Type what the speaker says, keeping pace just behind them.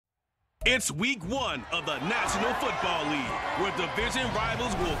It's week 1 of the National Football League, where division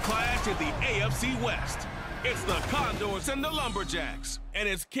rivals will clash in the AFC West. It's the Condors and the Lumberjacks, and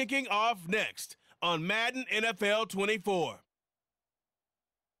it's kicking off next on Madden NFL 24.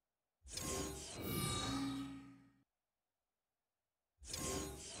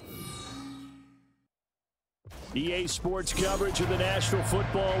 EA Sports coverage of the National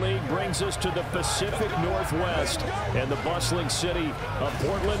Football League brings us to the Pacific Northwest and the bustling city of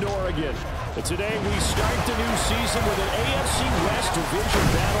Portland, Oregon. And today we start the new season with an AFC West division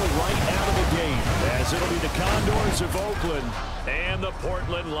battle right out of the gate, as it'll be the Condors of Oakland and the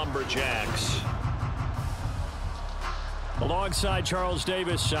Portland Lumberjacks. Alongside Charles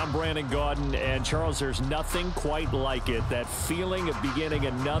Davis, I'm Brandon Gaudin, and Charles, there's nothing quite like it. That feeling of beginning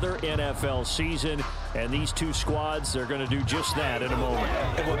another NFL season, and these two squads, they're going to do just that in a moment.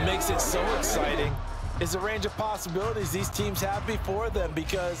 And what makes it so exciting is the range of possibilities these teams have before them,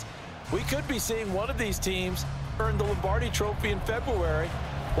 because we could be seeing one of these teams earn the Lombardi Trophy in February,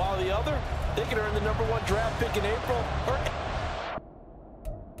 while the other, they could earn the #1 draft pick in April.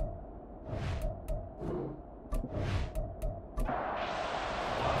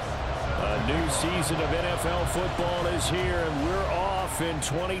 New season of NFL football is here, and we're off in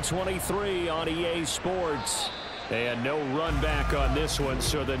 2023 on EA Sports. And no run back on this one,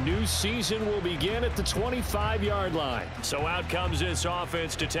 so the new season will begin at the 25-yard line. So out comes this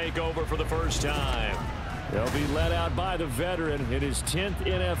offense to take over for the first time. They'll be led out by the veteran in his 10th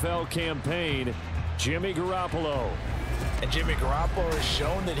NFL campaign, Jimmy Garoppolo. And Jimmy Garoppolo has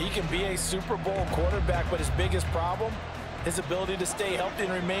shown that he can be a Super Bowl quarterback, but his biggest problem, his ability to stay healthy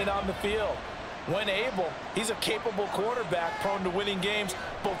and remain on the field. When able, he's a capable quarterback prone to winning games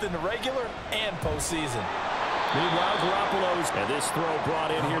both in the regular and postseason. Meanwhile, Garoppolo's, and this throw brought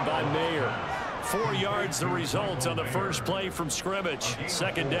in here by Mayer. 4 yards the result on the first play from scrimmage.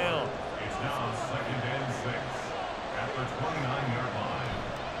 Second down. It's now 2nd and 6 at the 29-yard line.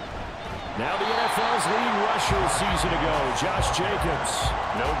 Now the NFL's leading rusher a season ago, Josh Jacobs.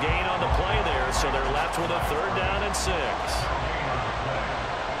 No gain on the play there, so they're left with a 3rd down and 6.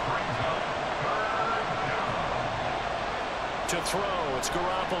 To throw, it's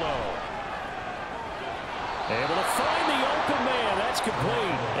Garoppolo. Able to find the open man. That's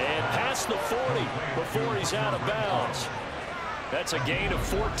complete. And past the 40 before he's out of bounds. That's a gain of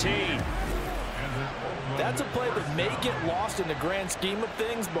 14. That's a play that may get lost in the grand scheme of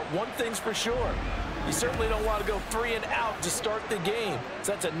things, but one thing's for sure. You certainly don't want to go 3 and out to start the game.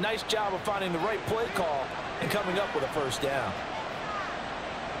 So that's a nice job of finding the right play call and coming up with a first down.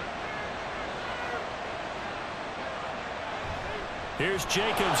 Here's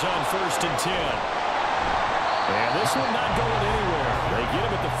Jacobs on 1st and 10. And this one not going anywhere. They get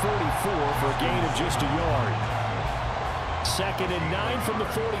him at the 44 for a gain of just a yard. 2nd and 9 from the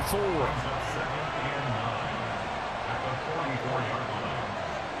 44.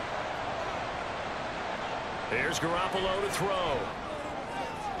 Here's Garoppolo to throw.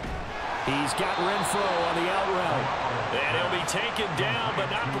 He's got Renfro on the out route. And he'll be taken down, but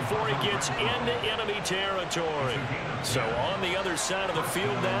not before he gets into enemy territory. So on the other side of the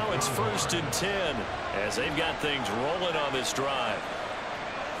field now, it's 1st and 10 as they've got things rolling on this drive.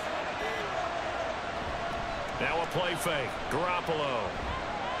 Now a play fake. Garoppolo.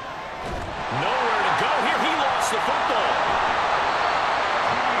 Nowhere to go here. He lost the football.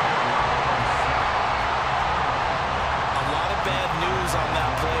 A lot of bad news on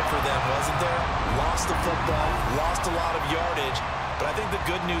that play for them, wasn't there? Lost the football, lost a lot of yardage, but I think the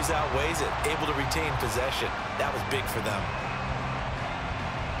good news outweighs it. Able to retain possession. That was big for them.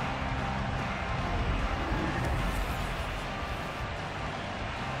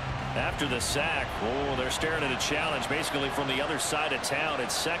 After the sack, oh, they're staring at a challenge basically from the other side of town.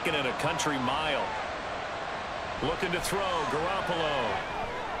 It's 2nd and a country mile. Looking to throw, Garoppolo.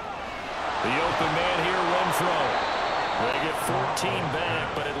 The open man here, Renfro. They get 14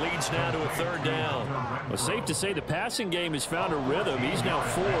 back, but it leads now to a 3rd down. Well, safe to say the passing game has found a rhythm. He's now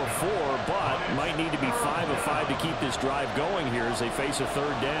 4 of 4, but might need to be 5 of 5 to keep this drive going here as they face a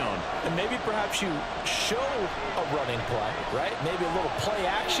 3rd down. And maybe perhaps you show a running play, right? Maybe a little play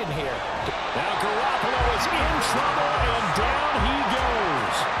action here. Now Garoppolo is in trouble, and down he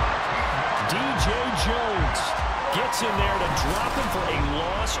goes. DJ Jones gets in there to drop him for a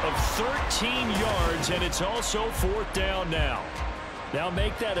loss of 13 yards, and it's also 4th down now. Now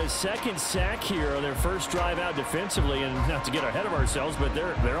make that a 2nd sack here on their first drive out defensively, and not to get ahead of ourselves, but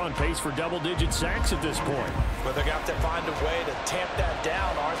they're on pace for double-digit sacks at this point. But they're going to have to find a way to tamp that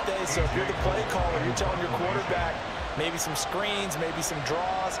down, aren't they? So if you're the play caller, you're telling your quarterback maybe some screens, maybe some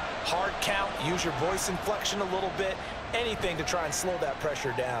draws, hard count, use your voice inflection a little bit, anything to try and slow that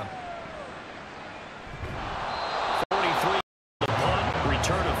pressure down. 43 the punt,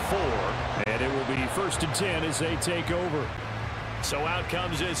 return of 4. And it will be 1st and 10 as they take over. So out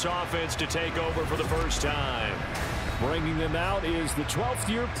comes this offense to take over for the first time. Bringing them out is the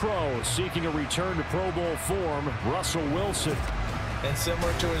 12th-year pro seeking a return to Pro Bowl form, Russell Wilson. And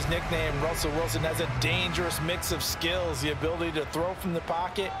similar to his nickname, Russell Wilson has a dangerous mix of skills, the ability to throw from the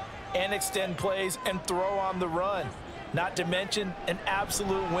pocket and extend plays and throw on the run. Not to mention an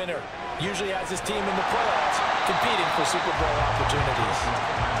absolute winner. Usually has his team in the playoffs competing for Super Bowl opportunities.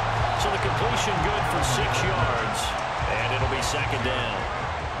 So the completion good for 6 yards, and it'll be 2nd down.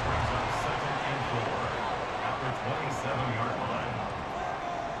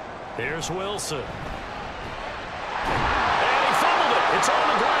 Here's Wilson. And he fumbled it. It's on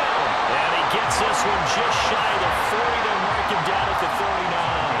the ground. And he gets this one just shy of the 40 to mark him down at the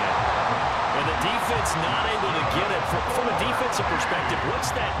 39. And the defense not able to get it. From a defensive perspective,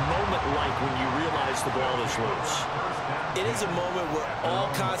 what's that moment like when you realize the ball is loose? It is a moment where all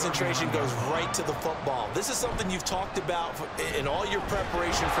concentration goes right to the football. This is something you've talked about in all your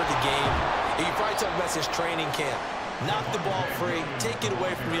preparation for the game. And you probably talked about this training camp. Knock the ball free, take it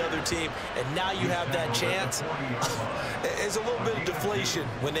away from the other team, and now you have that chance. There's a little bit of deflation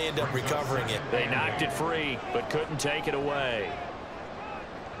when they end up recovering it. They knocked it free, but couldn't take it away.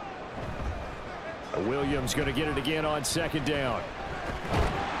 Williams going to get it again on 2nd down.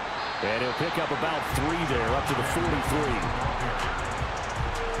 And he'll pick up about 3 there, up to the 43.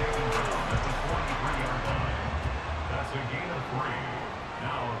 That's a gain of 3.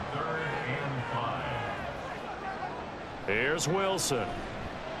 Now 3rd and 5. Here's Wilson.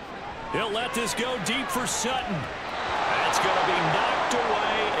 He'll let this go deep for Sutton. That's going to be knocked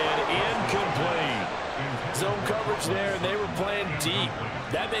away and incomplete. Zone coverage there, and they were playing deep.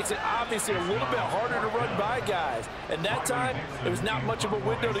 That makes it obviously a little bit harder to run by guys. And that time, there was not much of a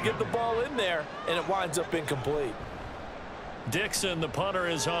window to get the ball in there, and it winds up incomplete. Dixon, the punter,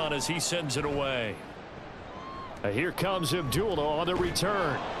 is on as he sends it away. Here comes Abdullah on the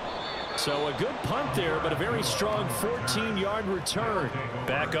return. So a good punt there, but a very strong 14-yard return.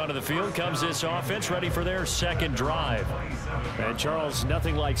 Back onto the field comes this offense, ready for their 2nd drive. And Charles,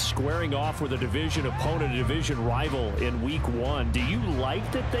 nothing like squaring off with a division opponent, a division rival in week 1. Do you like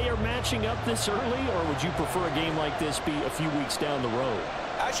that they are matching up this early, or would you prefer a game like this be a few weeks down the road?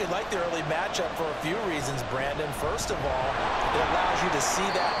 I actually like the early matchup for a few reasons, Brandon. First of all, it allows you to see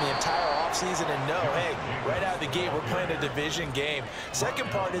that in the entire offseason and know, hey, right out of the gate, we're playing a division game.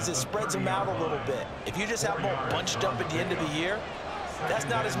 Second part is it spreads them out a little bit. If you just have them all bunched up at the end of the year, that's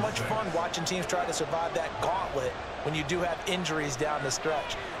not as much fun watching teams try to survive that gauntlet when you do have injuries down the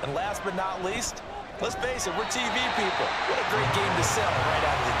stretch. And last but not least, let's face it, we're TV people. What a great game to sell right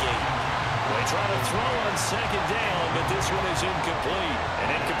out of the gate. They try to throw on 2nd down, but this one is incomplete.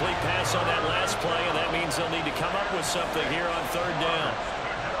 An incomplete pass on that last play, and that means they'll need to come up with something here on 3rd down.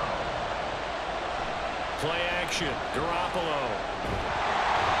 Play action, Garoppolo.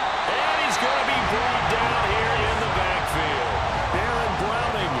 And he's going to be brought down here in the backfield. Baron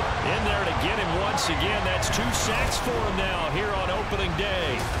Browning in there to get him once again. That's 2 sacks for him now here on opening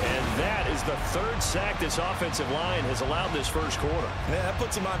day. And that is the 3rd sack this offensive line has allowed this first quarter. Man, that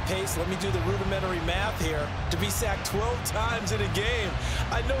puts him on pace. Let me do the rudimentary math here. To be sacked 12 times in a game,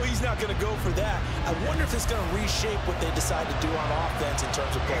 I know he's not going to go for that. I wonder if it's going to reshape what they decide to do on offense in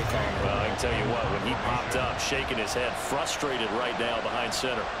terms of play calling. Well, I can tell you what, when he popped up, shaking his head, frustrated right now behind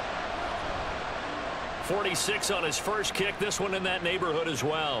center. 46 on his first kick, this one in that neighborhood as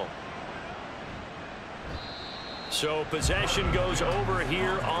well. So possession goes over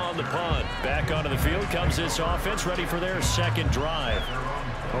here on the punt. Back onto the field comes this offense, ready for their 2nd drive.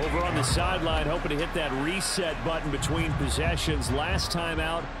 Over on the sideline, hoping to hit that reset button between possessions. Last time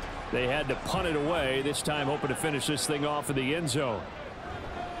out, they had to punt it away. This time hoping to finish this thing off in the end zone.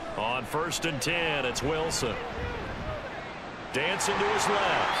 On 1st and 10, it's Wilson. Dancing to his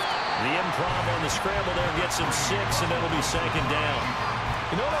left. The improv on the scramble there gets him 6, and it'll be 2nd down.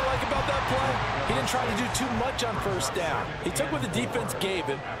 You know what I like about that play? He didn't try to do too much on 1st down. He took what the defense gave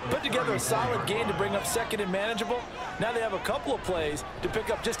him, put together a solid gain to bring up 2nd and manageable. Now they have a couple of plays to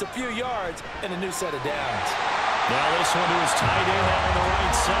pick up just a few yards and a new set of downs. Now this one to his tight end out on the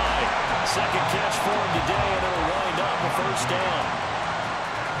right side. 2nd catch for him today, and it'll wind up a 1st down.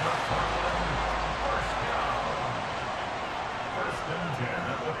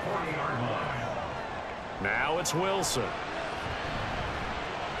 Now it's Wilson.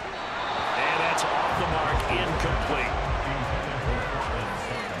 And that's off the mark, incomplete.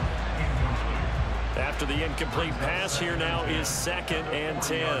 After the incomplete pass, here now is 2nd and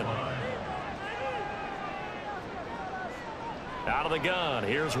 10. Out of the gun,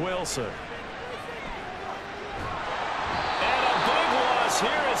 here's Wilson. And a big loss here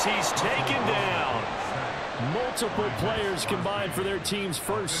as he's taken down. Multiple players combined for their team's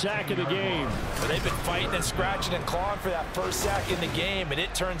first sack of the game. But they've been fighting and scratching and clawing for that first sack in the game, and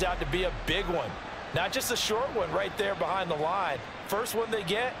it turns out to be a big one. Not just a short one right there behind the line. First one they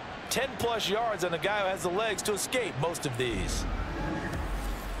get, 10-plus yards on a guy who has the legs to escape most of these.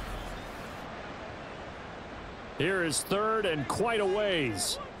 Here is third and quite a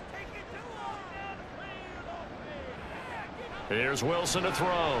ways. Here's Wilson to throw.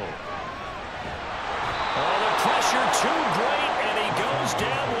 Oh, the pressure too great, and he goes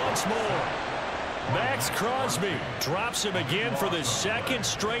down once more. Max Crosby drops him again for the second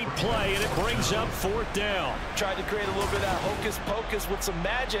straight play, and it brings up fourth down. Tried to create a little bit of that hocus-pocus with some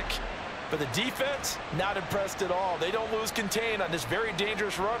magic, but the defense, not impressed at all. They don't lose contain on this very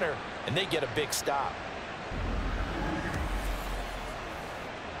dangerous runner, and they get a big stop.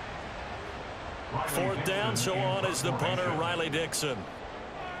 Fourth down, so on is the punter, Riley Dixon.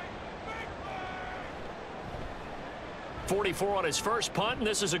 44 on his first punt, and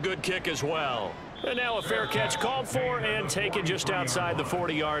this is a good kick as well. And now a fair catch called for and taken just outside the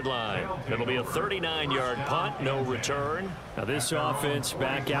 40-yard line. It'll be a 39-yard punt, no return. Now this offense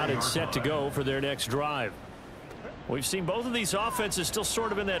back out and set to go for their next drive. We've seen both of these offenses still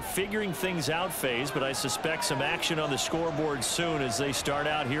sort of in that figuring things out phase, but I suspect some action on the scoreboard soon as they start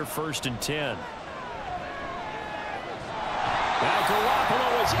out here first and 10. Now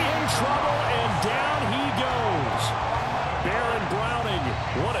Garoppolo is in trouble, and down he goes. Baron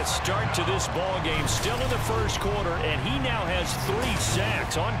Browning, what a start to this ball game. Still in the first quarter, and he now has 3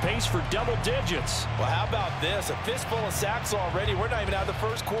 sacks, on pace for double digits. Well, how about this? A fistful of sacks already. We're not even out of the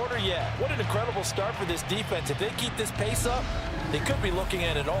first quarter yet. What an incredible start for this defense. If they keep this pace up, they could be looking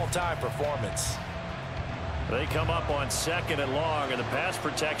at an all-time performance. They come up on second and long, and the pass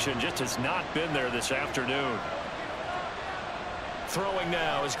protection just has not been there this afternoon. Throwing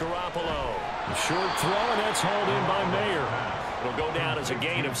now is Garoppolo. A short throw, and that's hauled in by Mayer. It'll go down as a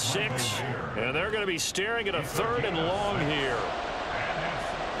gain of 6, and they're going to be staring at a third and long here.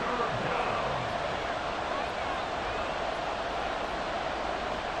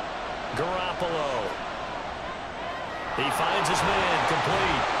 Garoppolo. He finds his man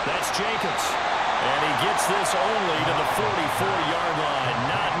complete. That's Jacobs. And he gets this only to the 44-yard line.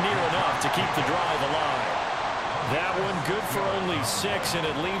 Not near enough to keep the drive alive. That one good for only 6, and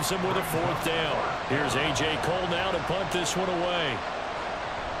it leaves him with a fourth down. Here's A.J. Cole now to punt this one away.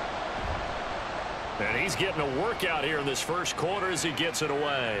 And he's getting a workout here in this first quarter as he gets it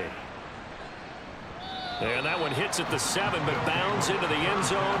away. And that one hits at the 7, but bounds into the end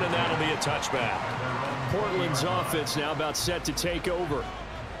zone, and that'll be a touchback. Portland's offense now about set to take over.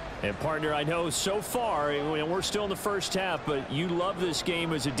 And, partner, I know so far, we're still in the first half, but you love this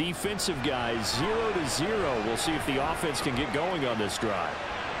game as a defensive guy. 0-0. We'll see if the offense can get going on this drive.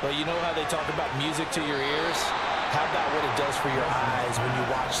 Well, you know how they talk about music to your ears? How about what it does for your eyes when you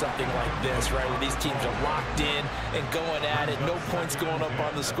watch something like this, right, where these teams are locked in and going at it, no points going up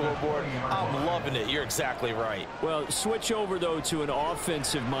on the scoreboard? I'm loving it. You're exactly right. Well, switch over, though, to an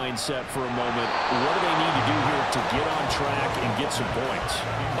offensive mindset for a moment. What do they need to do here to get on track and get some points?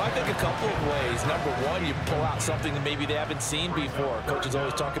 Well, I think a couple of ways. Number one, you pull out something that maybe they haven't seen before. Coaches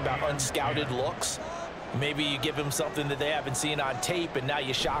always talk about unscouted looks. Maybe you give them something that they haven't seen on tape, and now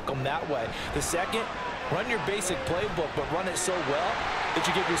you shock them that way. The second, run your basic playbook, but run it so well that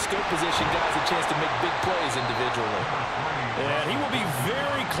you give your skill position guys a chance to make big plays individually. And he will be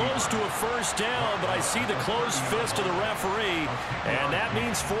very close to a first down, but I see the closed fist of the referee, and that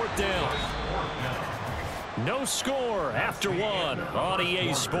means fourth down. No score after 1 on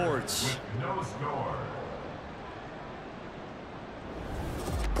EA Sports. No score.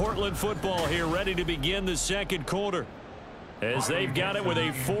 Portland football here ready to begin the second quarter as they've got it with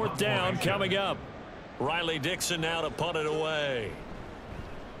a fourth down coming up. Riley Dixon now to punt it away.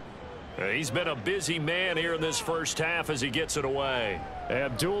 He's been a busy man here in this first half as he gets it away.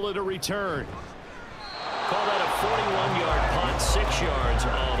 Abdullah to return. Call that a 41-yard punt, 6 yards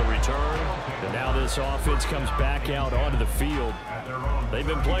on the return. And now this offense comes back out onto the field. They've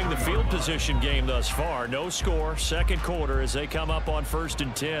been playing the field position game thus far. No score, second quarter as they come up on 1st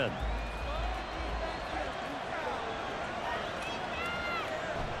and 10.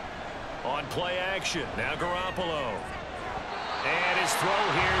 On play action, now Garoppolo. And his throw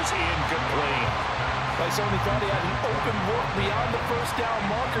here's incomplete. I certainly thought he had an open look beyond the first down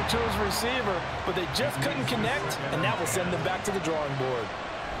marker to his receiver, but they just couldn't connect, and that will send them back to the drawing board.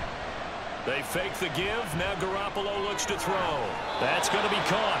 They fake the give. Now Garoppolo looks to throw. That's going to be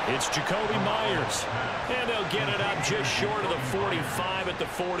caught. It's Jacoby Myers. And they'll get it up just short of the 45 at the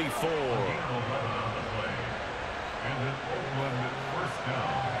 44. And an Oakland first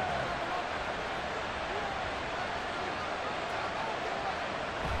down.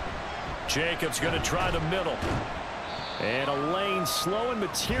 Jacobs going to try the middle. And a lane slow and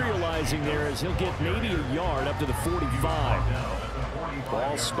materializing there as he'll get maybe a yard up to the 45.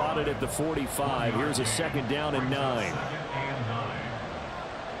 Ball spotted at the 45. Here's a second down and 9.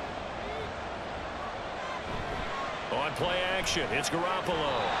 On play action, it's Garoppolo.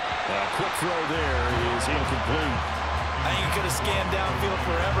 A quick throw there is incomplete. I think he could have scanned downfield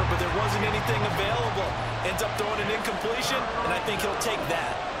forever, but there wasn't anything available. Ends up throwing an incompletion, and I think he'll take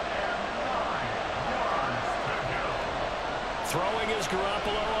that. Throwing is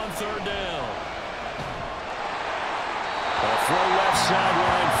Garoppolo on third down. A throw left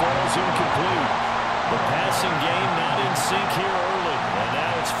sideline falls incomplete. The passing game not in sync here early, and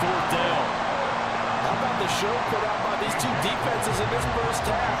now it's fourth down. How about the show put out by these two defenses in this first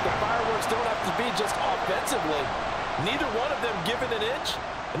half? The fireworks don't have to be just offensively. Neither one of them given an inch,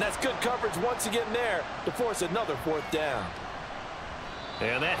 and that's good coverage once again there to force another fourth down.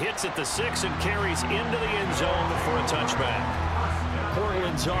 And that hits at the 6 and carries into the end zone for a touchback.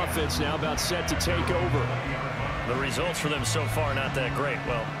 Portland's offense now about set to take over. The results for them so far not that great.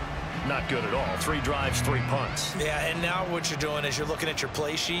 Well, not good at all. 3 drives, 3 punts. Yeah, and now what you're doing is you're looking at your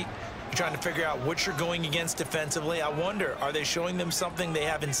play sheet. You're trying to figure out what you're going against defensively. I wonder, are they showing them something they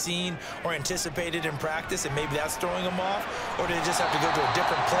haven't seen or anticipated in practice, and maybe that's throwing them off? Or do they just have to go to a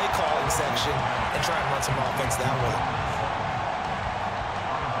different play calling section and try and run some offense that way?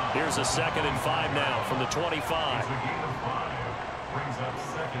 Here's a 2nd and 5 now from the 25. Brings up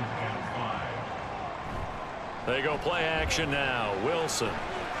 2nd and 5. They go play action now. Wilson. And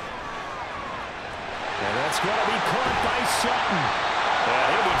that's going to be caught by Sutton.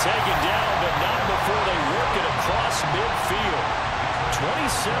 And he'll be taken down, but not before they work it across midfield. 27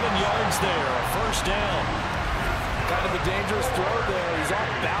 yards there, a first down. Kind of a dangerous throw there. He's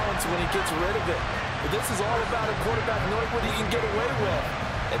off balance when he gets rid of it. But this is all about a quarterback knowing what he can get away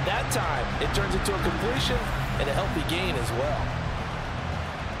with. At that time, it turns into a completion and a healthy gain as well.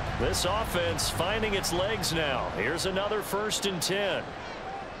 This offense finding its legs now. Here's another 1st and 10.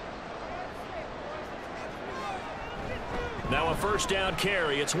 Now a first down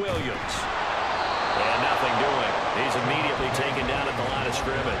carry. It's Williams. And nothing doing. He's immediately taken down at the line of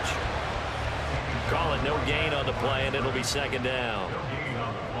scrimmage. Call it no gain on the play, and it'll be 2nd down. No gain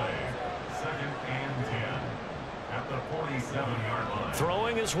on the play. 2nd and 10 at the 47-yard line.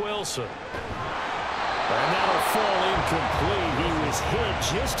 Throwing is Wilson. And that'll fall incomplete. He was hit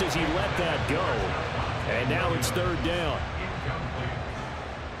just as he let that go. And now it's 3rd down. Incomplete.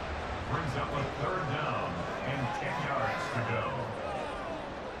 Brings up a 3rd down and 10 yards to go.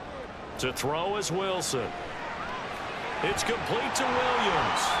 To throw is Wilson. It's complete to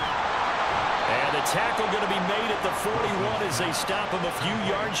Williams. And the tackle going to be made at the 41 as they stop him a few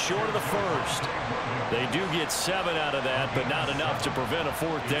yards short of the first. They do get 7 out of that, but not enough to prevent a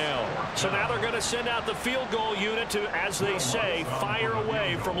 4th down. So now they're going to send out the field goal unit to, as they say, fire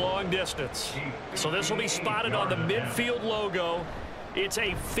away from long distance. So this will be spotted on the midfield logo. It's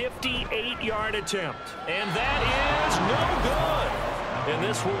a 58-yard attempt. And that is no good. And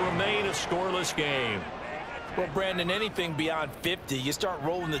this will remain a scoreless game. Well, Brandon, anything beyond 50, you start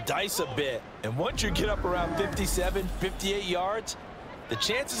rolling the dice a bit. And once you get up around 57, 58 yards, the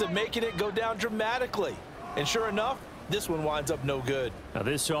chances of making it go down dramatically. And sure enough, this one winds up no good. Now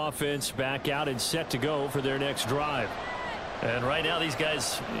this offense back out and set to go for their next drive. And right now these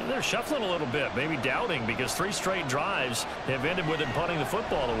guys, they're shuffling a little bit, maybe doubting, because 3 straight drives have ended with them punting the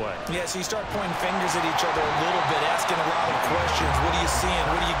football away. Yeah, so you start pointing fingers at each other a little bit, asking a lot of questions. What are you seeing?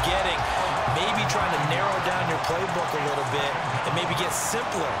 What are you getting? Maybe trying to narrow down your playbook a little bit and maybe get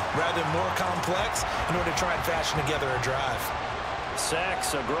simpler rather than more complex in order to try and fashion together a drive.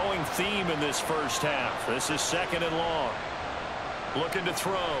 Sacks, a growing theme in this first half. This is 2nd and long. Looking to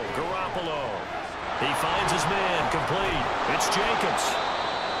throw. Garoppolo. He finds his man, complete. It's Jacobs.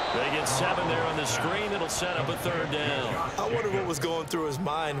 They get 7 there on the screen. It'll set up a 3rd down. I wonder what was going through his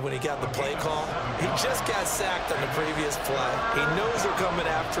mind when he got the play call. He just got sacked on the previous play. He knows they're coming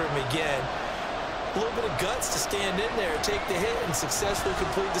after him again. A little bit of guts to stand in there, take the hit, and successfully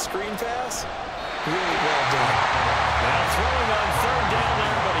complete the screen pass. Really well done. Now throwing on 3rd down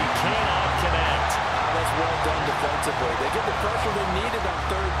there, but he cannot connect. That's well done defensively. They get the pressure they needed on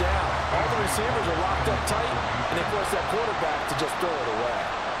 3rd down. All the receivers are locked up tight, and they force that quarterback to just throw it away.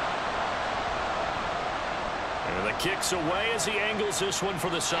 And the kick's away as he angles this one for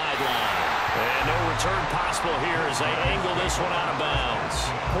the sideline. And no return possible here as they angle this one out of bounds.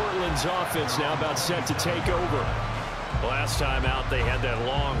 Portland's offense now about set to take over. Last time out, they had that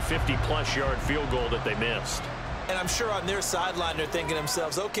long 50-plus yard field goal that they missed. And I'm sure on their sideline they're thinking to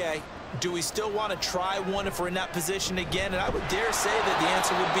themselves, okay, do we still want to try one if we're in that position again? And I would dare say that the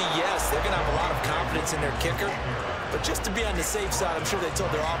answer would be yes. They're going to have a lot of confidence in their kicker. But just to be on the safe side, I'm sure they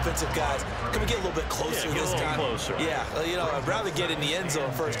told their offensive guys, can we get a little bit closer this time? Closer. Yeah, you know, I'd rather get in the end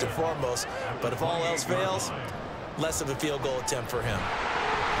zone first and foremost. But if all else fails, less of a field goal attempt for him.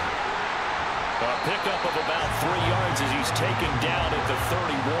 A pickup of about 3 yards as he's taken down at the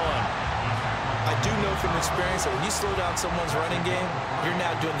 31. I do know from experience that when you slow down someone's running game, you're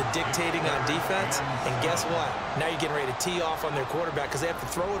now doing the dictating on defense. And guess what? Now you're getting ready to tee off on their quarterback because they have to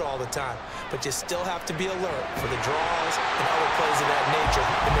throw it all the time. But you still have to be alert for the draws and other plays of that nature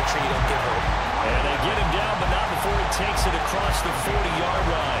to make sure you don't get hurt. And they get him down, but not before he takes it across the 40-yard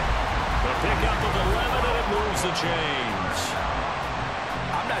line. The pickup of 11, and it moves the chains.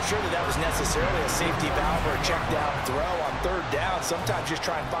 I'm not sure that was necessarily a safety valve or a check down throw on third down. Sometimes just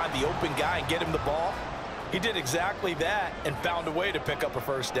try and find the open guy and get him the ball. He did exactly that and found a way to pick up a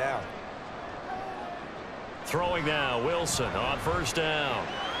first down. Throwing now, Wilson on first down.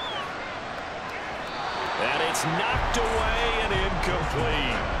 And it's knocked away and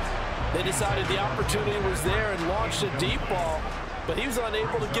incomplete. They decided the opportunity was there and launched a deep ball, but he was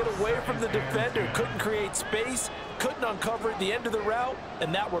unable to get away from the defender, couldn't create space, couldn't uncover at the end of the route,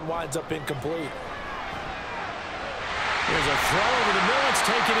 and that one winds up incomplete. There's a throw over the middle. It's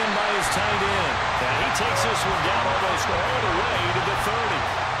taken in by his tight end. And he takes this one down almost all the way to the 30.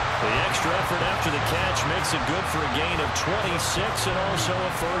 The extra effort after the catch makes it good for a gain of 26 and also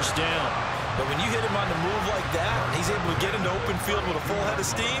a first down. But when you hit him on the move like that, and he's able to get into open field with a full head of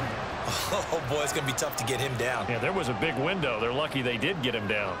steam, oh boy, it's going to be tough to get him down. Yeah, there was a big window. They're lucky they did get him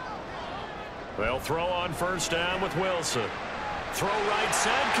down. They'll throw on first down with Wilson. Throw right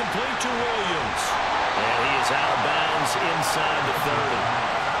side, complete to Williams. And he is out of bounds inside the 30.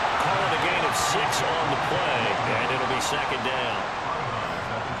 Call it a gain of 6 on the play, and it'll be second down.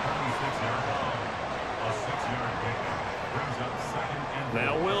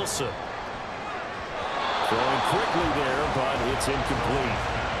 Now Wilson. Throwing quickly there, but it's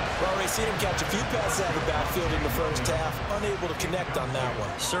incomplete. Well, we've seen him catch a few passes out of the backfield in the first half, unable to connect on that one.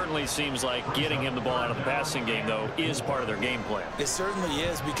 Certainly seems like getting him the ball out of the passing game, though, is part of their game plan. It certainly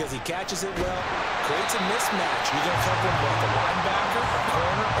is because he catches it well, creates a mismatch. You're going to cover him with a linebacker, a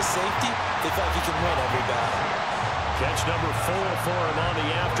corner, a safety. They feel like he can win every battle. Catch number 4 for him on the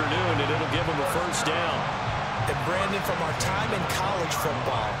afternoon, and it'll give him a first down. And Brandon, from our time in college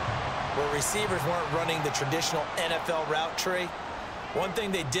football, where receivers weren't running the traditional NFL route tree, one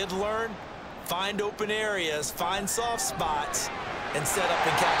thing they did learn, find open areas, find soft spots, and set up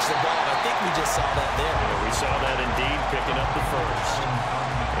and catch the ball. I think we just saw that there. Yeah, we saw that indeed, picking up the first.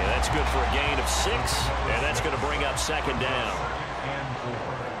 And that's good for a gain of 6, and that's going to bring up second down. And 4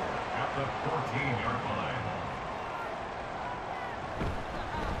 at the 14-yard line.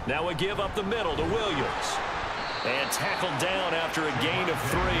 Now we give up the middle to Williams. And tackled down after a gain of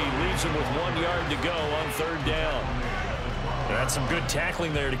 3. Leaves him with 1 yard to go on third down. That's some good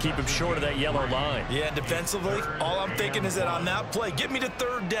tackling there to keep him short of that yellow line. Yeah, defensively, all I'm thinking is that on that play, get me to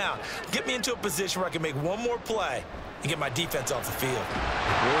third down. Get me into a position where I can make one more play and get my defense off the field.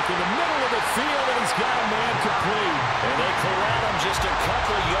 Work in the middle of the field, and he's got a man complete. And they corral him just a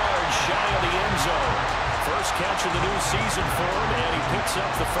couple yards shy of the end zone. First catch of the new season for him, and he picks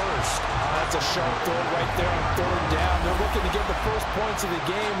up the first. That's a sharp throw right there on third down. They're looking to get the first points of the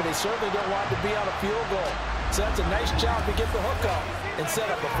game, and they certainly don't want to be on a field goal. So that's a nice job to get the hook up and set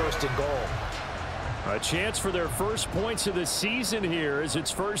up a first and goal. A chance for their first points of the season here as it's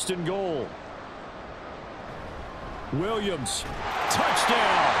first and goal. Williams,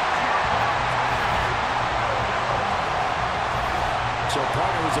 touchdown. So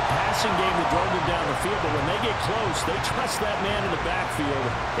part it was a passing game that drove them down the field, but when they get close, they trust that man in the backfield,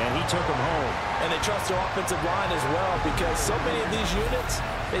 and he took them home. And they trust their offensive line as well, because so many of these units,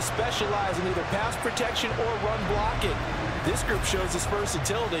 they specialize in either pass protection or run blocking. This group shows its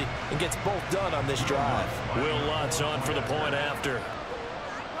versatility and gets both done on this drive. Will Lutz on for the point after.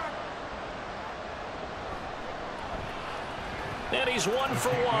 And he's 1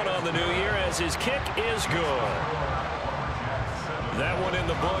 for 1 on the new year as his kick is good. That one in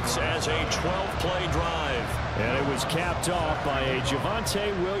the books as a 12-play drive. And it was capped off by a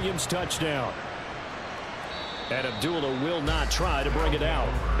Javonte Williams touchdown. And Abdullah will not try to bring it out.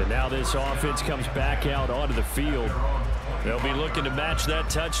 And now this offense comes back out onto the field. They'll be looking to match that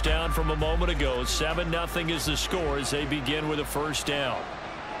touchdown from a moment ago. 7-0 is the score as they begin with a first down.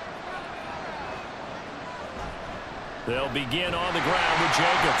 They'll begin on the ground with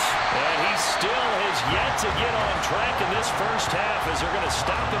Jacobs. And he still has yet to get on track in this first half as they're going to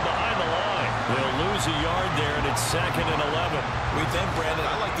stop him behind the line. They'll lose lose a yard there, and it's 2nd and 11. We think, Brandon,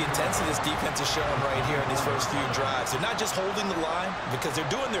 I like the intensity this defense is showing right here in these first few drives. They're not just holding the line because they're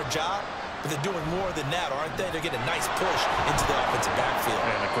doing their job, but they're doing more than that, aren't they? They're getting a nice push into the offensive backfield.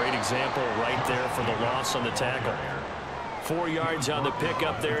 And a great example right there for the loss on the tackle. 4 yards on the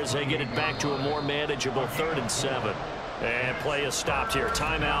pickup there as they get it back to a more manageable 3rd and 7. And play is stopped here.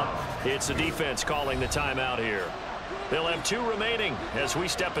 Timeout. It's the defense calling the timeout here. They'll have 2 remaining as we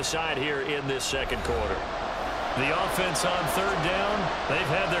step aside here in this 2nd quarter. The offense on 3rd down, they've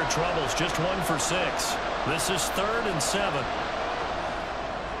had their troubles. Just 1 for 6. This is 3rd and 7.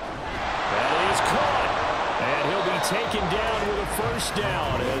 That is caught. And he'll be taken down with a 1st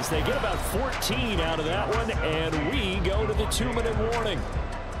down as they get about 14 out of that one, and we go to the 2-minute warning.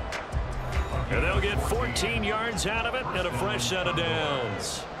 And they'll get 14 yards out of it and a fresh set of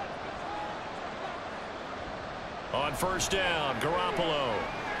downs. On 1st down, Garoppolo.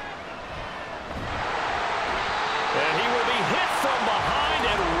 And he will be hit from behind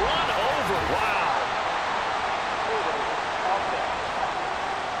and run over. Wow.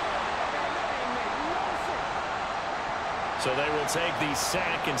 So they will take the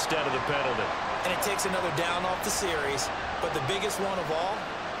sack instead of the penalty. And it takes another down off the series. But the biggest one of all,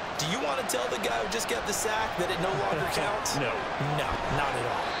 do you want to tell the guy who just got the sack that it no longer counts? No. No, not at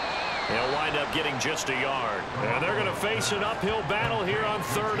all. They'll wind up getting just a yard. And they're going to face an uphill battle here on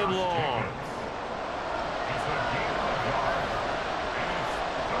 3rd and long.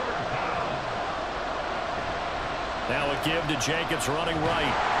 Now a give to Jacobs running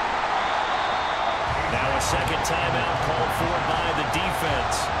right. Now a 2nd timeout called for by the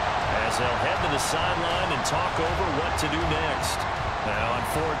defense as they'll head to the sideline and talk over what to do next. Now on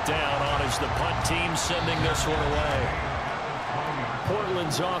 4th down, on is the punt team sending this one away.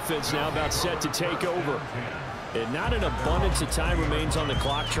 Portland's offense now about set to take over. And not an abundance of time remains on the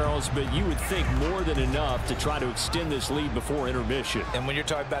clock, Charles, but you would think more than enough to try to extend this lead before intermission. And when you're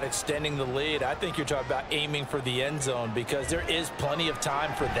talking about extending the lead, I think you're talking about aiming for the end zone because there is plenty of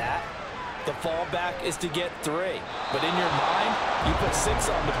time for that. The fallback is to get 3. But in your mind, you put 6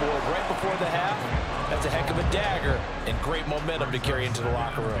 on the board right before the half. That's a heck of a dagger and great momentum to carry into the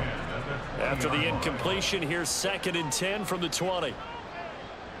locker room. After the incompletion, here's 2nd and 10 from the 20.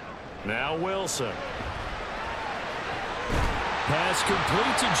 Now Wilson. Pass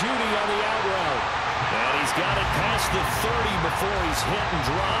complete to Judy on the out route. And he's got it past the 30 before he's hit and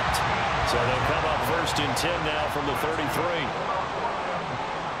dropped. So they'll come up 1st and 10 now from the 33.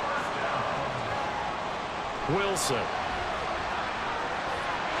 Wilson.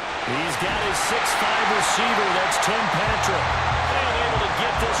 He's got his 6'5 receiver. That's Tim Patrick. And able to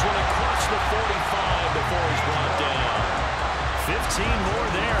get this one across the 45 before he's brought down. 15 more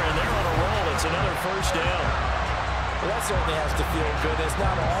there, and they're on a roll. It's another 1st down. Well, that certainly has to feel good. It's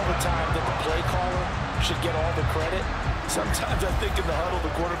not all the time that the play caller should get all the credit. Sometimes I think in the huddle,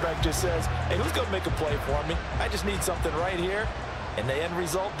 the quarterback just says, hey, who's going to make a play for me? I just need something right here. And the end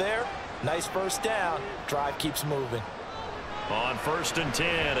result there, nice 1st down. Drive keeps moving. On 1st and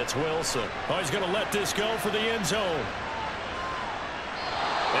 10, it's Wilson. Oh, he's going to let this go for the end zone.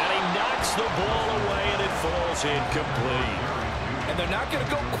 And he knocks the ball away, and it falls incomplete. And they're not going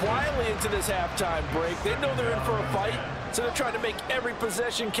to go quietly into this halftime break. They know they're in for a fight, so they're trying to make every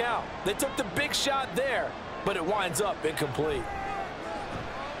possession count. They took the big shot there, but it winds up incomplete.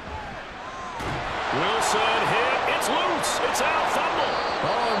 Wilson hit. It's loose. It's out. Fumble.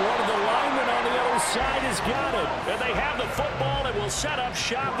 Oh, and one of the linemen on the other side has got it. And they have the football and will set up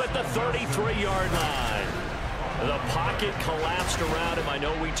shop at the 33-yard line. The pocket collapsed around him. I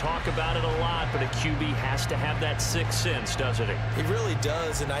know we talk about it a lot, but a QB has to have that 6th sense, doesn't he? He really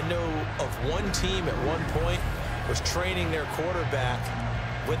does, and I know of one team at one point was training their quarterback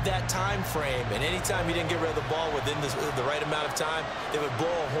with that time frame, and anytime he didn't get rid of the ball within the right amount of time, they would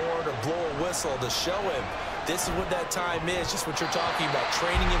blow a horn or blow a whistle to show him this is what that time is, just what you're talking about,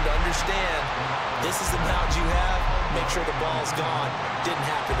 training him to understand this is the amount you have, make sure the ball's gone. Didn't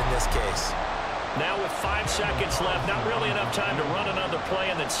happen in this case. Now with 5 seconds left, not really enough time to run another play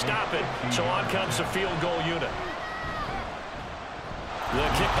and then stop it. So on comes the field goal unit. The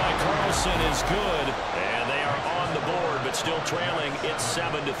kick by Carlson is good, and they are on the board, but still trailing. It's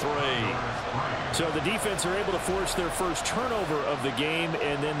 7-3. So the defense are able to force their first turnover of the game,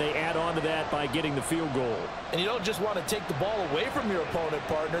 and then they add on to that by getting the field goal. And you don't just want to take the ball away from your opponent,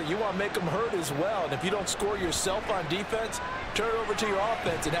 partner. You want to make them hurt as well. And if you don't score yourself on defense, turn it over to your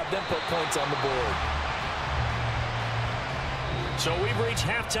offense and have them put points on the board. So we've reached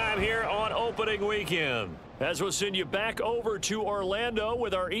halftime here on opening weekend. As we'll send you back over to Orlando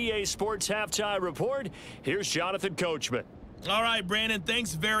with our EA Sports Halftime Report, here's Jonathan Coachman. All right, Brandon,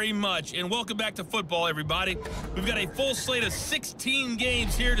 thanks very much. And welcome back to football, everybody. We've got a full slate of 16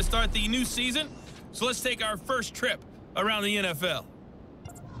 games here to start the new season. So let's take our first trip around the NFL.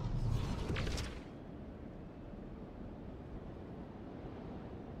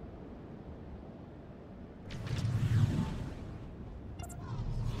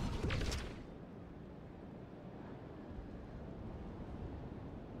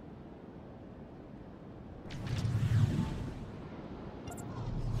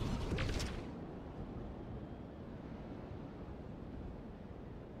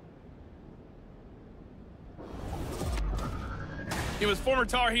 It was former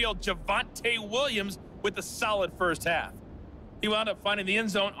Tar Heel Javonte Williams with a solid first half. He wound up finding the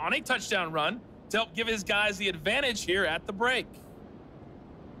end zone on a touchdown run to help give his guys the advantage here at the break.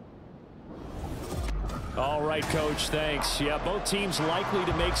 All right, Coach, thanks. Yeah, both teams likely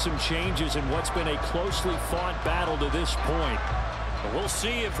to make some changes in what's been a closely fought battle to this point. We'll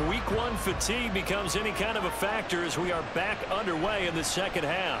see if week 1 fatigue becomes any kind of a factor as we are back underway in the second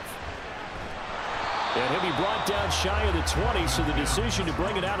half. And he'll be brought down shy of the 20, so the decision to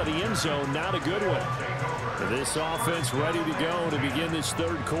bring it out of the end zone, not a good one. This offense ready to go to begin this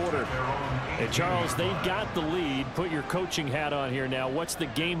third quarter. And Charles, they've got the lead. Put your coaching hat on here now. What's the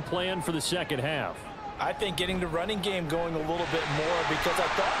game plan for the second half? I think getting the running game going a little bit more, because I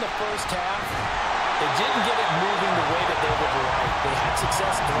thought in the first half they didn't get it moving the way that they would like. They had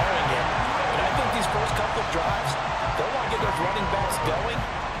success throwing it. And I think these first couple of drives, they'll want to get those running backs going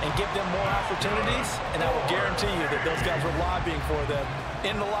and give them more opportunities, and I will guarantee you that those guys were lobbying for them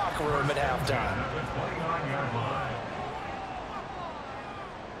in the locker room at halftime.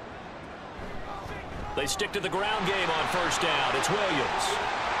 They stick to the ground game on first down. It's Williams.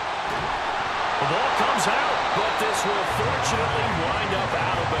 The ball comes out, but this will fortunately wind up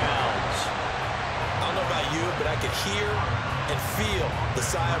out of bounds. I don't know about you, but I could hear and feel the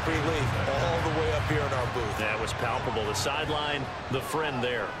sigh of relief all the way up here in our booth. That was palpable. The sideline, the friend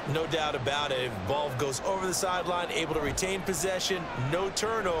there. No doubt about it. Ball goes over the sideline, able to retain possession, no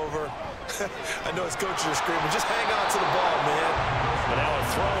turnover. I know his coaches are screaming, just hang on to the ball, man. But now a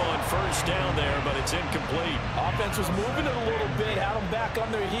throw on first down there, but it's incomplete. Offense was moving it a little bit, had them back on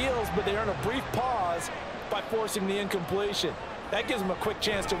their heels, but they earned a brief pause by forcing the incompletion. That gives them a quick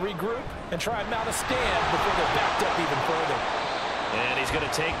chance to regroup and try and mount a stand before they're backed up even further. And he's going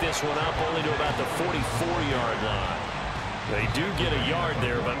to take this one up only to about the 44-yard line. They do get a yard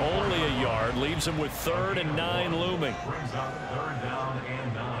there, but only a yard. Leaves them with 3rd and 9 looming. Brings up 3rd down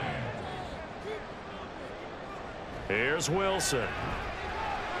and 9. Here's Wilson.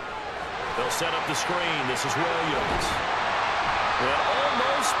 They'll set up the screen. This is Williams. Well,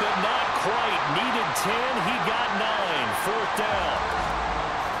 almost, but not quite. Needed 10. He got 9. 4th down.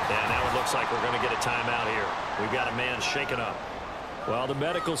 And now it looks like we're going to get a timeout here. We've got a man shaken up. Well, the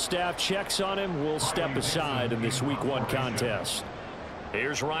medical staff checks on him. We'll step aside in this week 1 contest.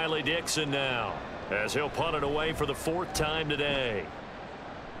 Here's Riley Dixon now, as he'll punt it away for the 4th time today.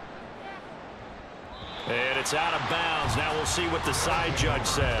 And it's out of bounds. Now we'll see what the side judge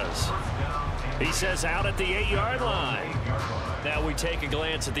says. He says out at the 8-yard line. Now we take a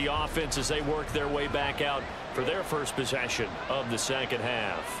glance at the offense as they work their way back out for their first possession of the second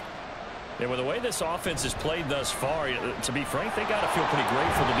half. And with the way this offense has played thus far, to be frank, they got to feel pretty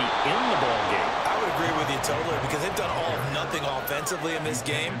grateful to be in the ball game. I would agree with you totally, because they've done all of nothing offensively in this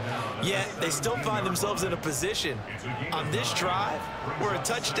game, yet they still find themselves in a position on this drive where a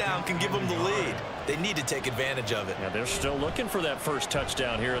touchdown can give them the lead. They need to take advantage of it. Yeah, they're still looking for that first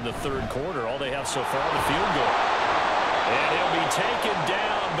touchdown here in the 3rd quarter. All they have so far, the field goal. And he'll be taken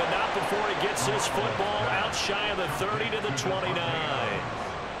down, but not before he gets this football out shy of the 30 to the 29.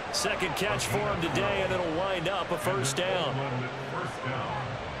 Second catch for him today, and it'll wind up a first down.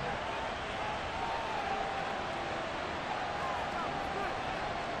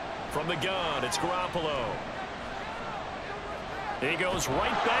 From the gun, it's Garoppolo. He goes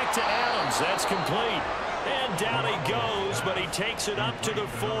right back to Adams. That's complete. And down he goes, but he takes it up to the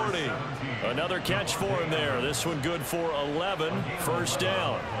 40. Another catch for him there. This one good for 11. First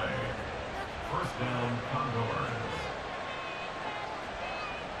down. First down, Condors.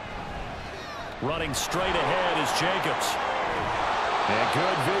 Running straight ahead is Jacobs. And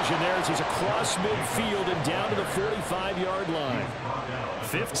good vision there as he's across midfield and down to the 45-yard line.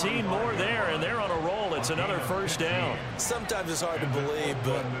 15 more there, and they're on a roll. It's another first down. Sometimes it's hard to believe,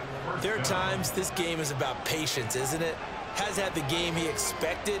 but there are times this game is about patience, isn't it? Has had the game he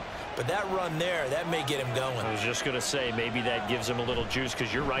expected, But that run there, that may get him going. I was just going to say, maybe that gives him a little juice,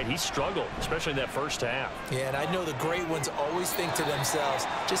 because you're right, he struggled, especially in that first half. Yeah, and I know the great ones always think to themselves,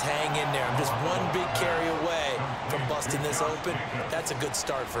 just hang in there. I'm just one big carry away from busting this open. That's a good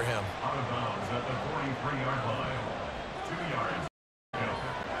start for him. Out of bounds at the 43-yard line. 2 yards.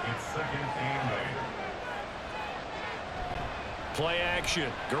 It's second and 8. Play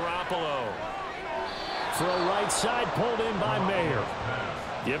action, Garoppolo. Throw right side, pulled in by Mayer.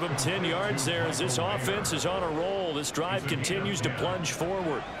 Give him 10 yards there as this offense is on a roll. This drive continues to plunge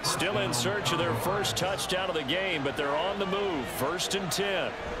forward. Still in search of their first touchdown of the game, but they're on the move. 1st and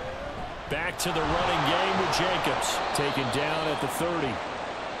 10. Back to the running game with Jacobs. Taken down at the 30.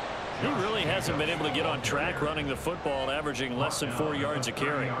 He really hasn't been able to get on track running the football, averaging less than 4 yards a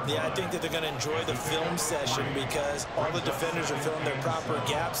carry. Yeah, I think that they're going to enjoy the film session because all the defenders are filling their proper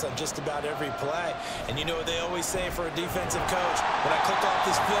gaps on just about every play. And you know what they always say for a defensive coach, when I click off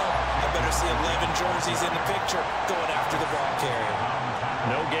this film, I better see 11 jerseys in the picture going after the ball carrier.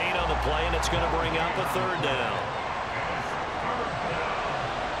 No gain on the play, and it's going to bring up a 3rd down.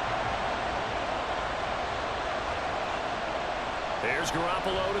 There's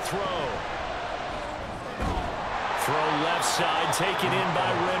Garoppolo to throw. Throw left side, taken in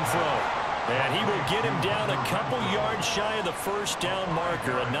by Renfro. And he will get him down a couple yards shy of the 1st down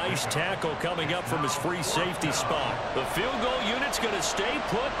marker. A nice tackle coming up from his free safety spot. The field goal unit's going to stay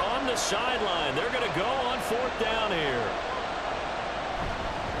put on the sideline. They're going to go on 4th down here.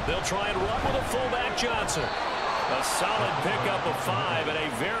 They'll try and run with a fullback, Johnson. A solid pickup of 5 and a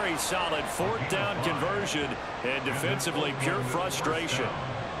very solid 4th down conversion, and defensively pure frustration.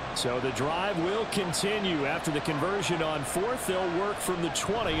 So the drive will continue. After the conversion on 4th, they'll work from the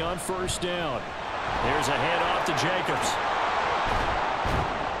 20 on 1st down. Here's a handoff to Jacobs.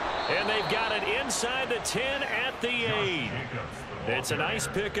 And they've got it inside the 10 at the 8. It's a nice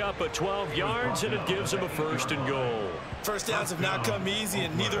pickup of 12 yards, and it gives them a 1st and goal. 1st downs have not come easy,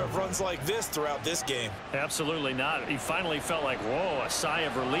 and neither have runs like this throughout this game. Absolutely not. He finally felt like, whoa, a sigh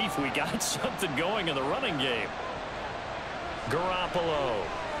of relief. We got something going in the running game. Garoppolo.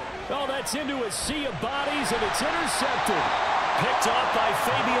 Oh, that's into a sea of bodies, and it's intercepted. Picked off by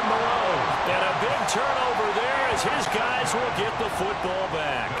Fabian Moreau. And a big turnover there as his guys will get the football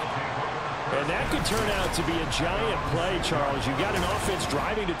back. And that could turn out to be a giant play, Charles. You've got an offense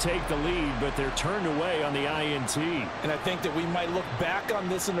driving to take the lead, but they're turned away on the INT. And I think that we might look back on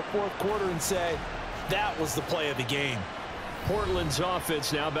this in the 4th quarter and say, that was the play of the game. Portland's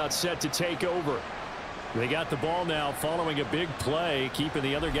offense now about set to take over. They got the ball now following a big play, keeping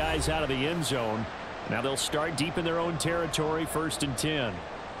the other guys out of the end zone. Now they'll start deep in their own territory, 1st and 10.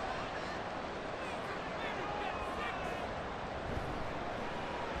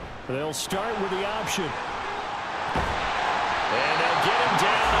 They'll start with the option. And they'll get him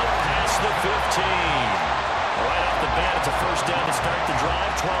down up past the 15. Right off the bat, it's a 1st down to start the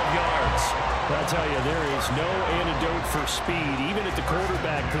drive, 12 yards. I'll tell you, there is no antidote for speed, even at the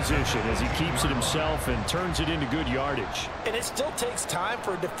quarterback position, as he keeps it himself and turns it into good yardage. And it still takes time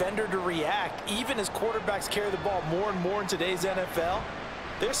for a defender to react, even as quarterbacks carry the ball more and more in today's NFL.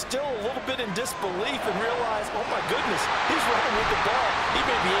 They're still a little bit in disbelief and realize, oh my goodness, he's running with the ball. He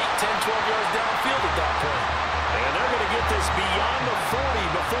may be 8, 10, 12 yards downfield at that point. And they're going to get this beyond the 40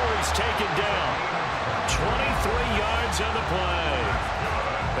 before he's taken down. 23 yards on the play.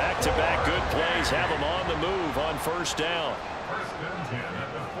 Back-to-back good plays have him on the move on 1st down. 1st and 10 at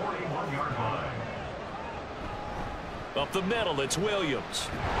the 41-yard line. Up the middle, it's Williams.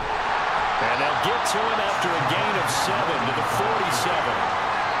 And they'll get to him after a gain of 7 to the 47.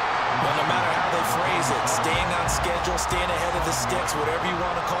 Well, no matter how they phrase it, staying on schedule, staying ahead of the sticks, whatever you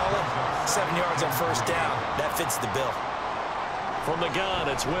want to call it, 7 yards on 1st down, that fits the bill. From the gun,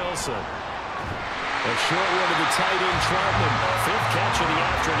 it's Wilson. A short one to the tight end, Troutman. 5th catch of the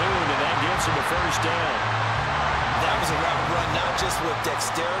afternoon, and that gives him a 1st down. That was a route run not just with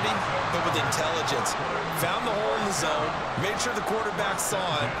dexterity, but with intelligence. Found the hole in the zone, made sure the quarterback saw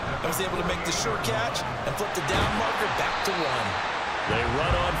it, and was able to make the sure catch and flip the down marker back to 1. They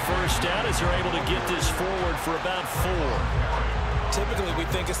run on 1st down as they're able to get this forward for about 4. Typically, we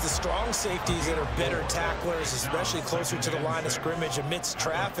think it's the strong safeties that are better tacklers, especially closer to the line of scrimmage amidst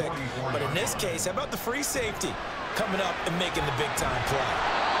traffic. But in this case, how about the free safety coming up and making the big-time play?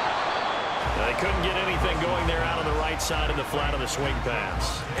 They couldn't get anything going there out on the right side of the flat of the swing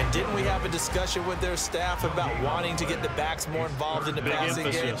pass. And didn't we have a discussion with their staff about wanting to get the backs more involved in the passing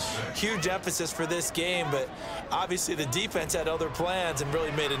game? Huge emphasis for this game, but obviously the defense had other plans and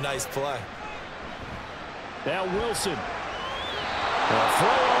really made a nice play. Now Wilson. A throw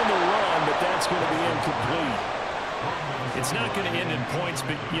on the run, but that's going to be incomplete. It's not going to end in points,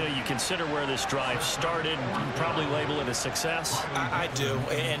 but, you know, you consider where this drive started, you probably label it a success. I do,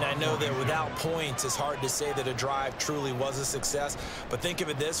 and I know that without points, it's hard to say that a drive truly was a success, but think of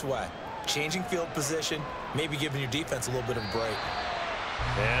it this way. Changing field position, maybe giving your defense a little bit of a break.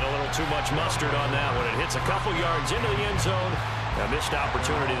 And a little too much mustard on that one. It hits a couple yards into the end zone. A missed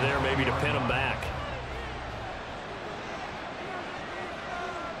opportunity there maybe to pin them back.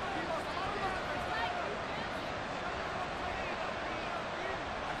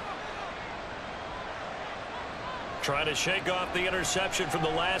 Trying to shake off the interception from the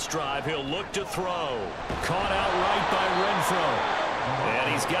last drive. He'll look to throw. Caught out right by Renfro.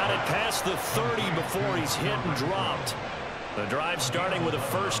 And he's got it past the 30 before he's hit and dropped. The drive starting with a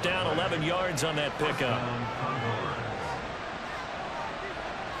first down, 11 yards on that pickup.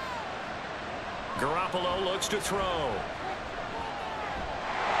 Garoppolo looks to throw.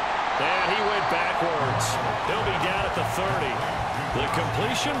 And he went backwards. He'll be down at the 30. The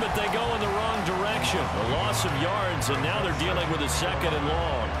completion, but they go in the wrong direction. A loss of yards, and now they're dealing with a second and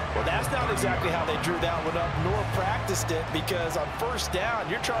long. Well, that's not exactly how they drew that one up, nor practiced it, because on first down,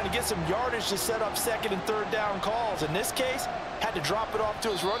 you're trying to get some yardage to set up second and third down calls. In this case, had to drop it off to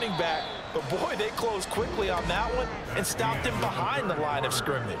his running back. But, boy, they closed quickly on that one and stopped him behind the line of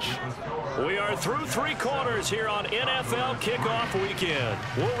scrimmage. We are through 3 quarters here on NFL Kickoff Weekend.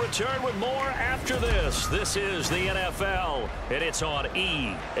 We'll return with more after this. This is the NFL, and it's on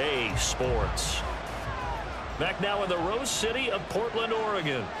EA Sports. Back now in the Rose City of Portland,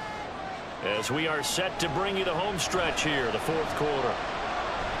 Oregon, as we are set to bring you the home stretch here, the 4th quarter.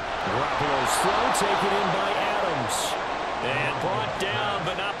 Garoppolo's throw taken in by Adams. And brought down,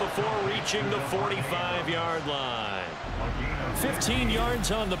 but not before reaching the 45-yard line. 15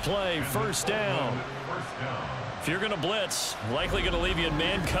 yards on the play, first down. If you're going to blitz, likely going to leave you in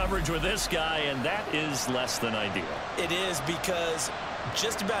man coverage with this guy, and that is less than ideal. It is, because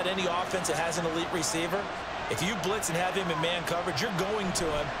just about any offense that has an elite receiver, if you blitz and have him in man coverage, you're going to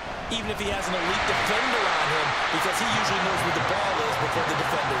him, even if he has an elite defender on him, because he usually knows where the ball is before the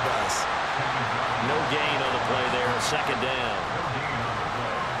defender does. No gain on the play there, second down.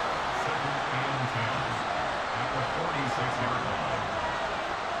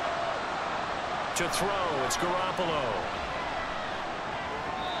 To throw, it's Garoppolo.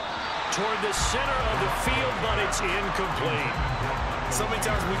 Toward the center of the field, but it's incomplete. So many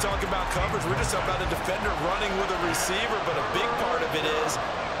times when we talk about coverage, we're just talking about a defender running with a receiver, but a big part of it is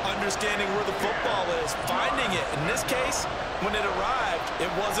understanding where the football is, finding it. In this case, when it arrived,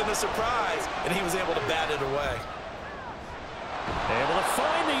 it wasn't a surprise, and he was able to bat it away. Able to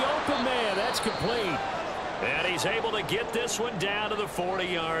find the open man. That's complete. And he's able to get this one down to the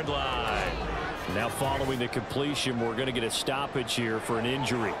 40-yard line. Now following the completion, we're going to get a stoppage here for an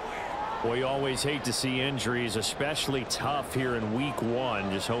injury. We always hate to see injuries, especially tough here in week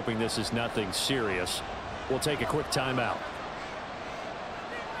 1. Just hoping this is nothing serious. We'll take a quick timeout.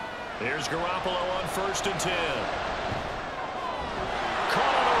 Here's Garoppolo on 1st and 10.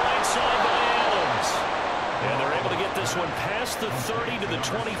 Caught on the right side by Adams. And they're able to get this one past the 30 to the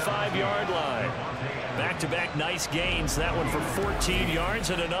 25-yard line. Back-to-back nice gains. That one for 14 yards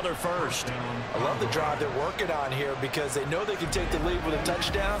and another first. I love the drive they're working on here because they know they can take the lead with a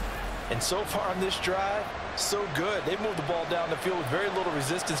touchdown. And so far on this drive, so good. They've moved the ball down the field with very little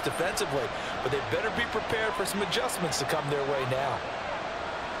resistance defensively. But they better be prepared for some adjustments to come their way now.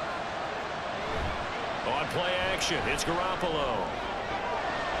 On play action, it's Garoppolo.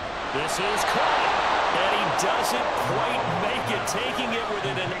 This is caught. And he doesn't quite make it, taking it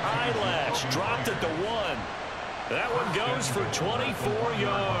within an eyelash. Dropped at the 1. That one goes for 24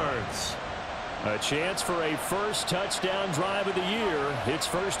 yards. A chance for a first touchdown drive of the year. It's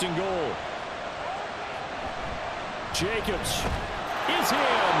 1st and goal. Jacobs is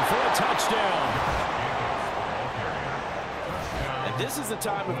in for a touchdown. And this is the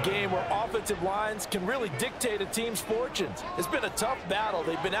time of game where offensive lines can really dictate a team's fortunes. It's been a tough battle.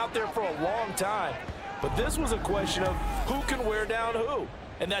 They've been out there for a long time. But this was a question of who can wear down who.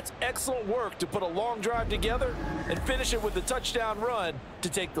 And that's excellent work to put a long drive together and finish it with a touchdown run to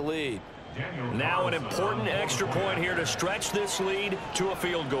take the lead. Now an important extra point here to stretch this lead to a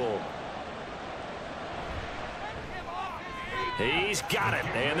field goal. He's got it.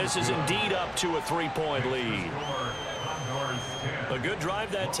 And this is indeed up to a 3-point lead. A good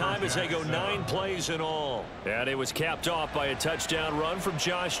drive that time as they go 9 plays in all. And it was capped off by a touchdown run from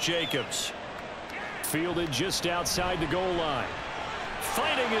Josh Jacobs. Fielded just outside the goal line.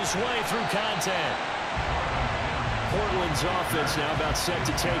 Fighting his way through contact. Portland's offense now about set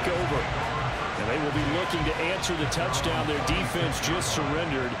to take over. And they will be looking to answer the touchdown their defense just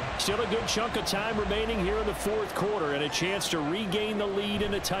surrendered. Still a good chunk of time remaining here in the fourth quarter and a chance to regain the lead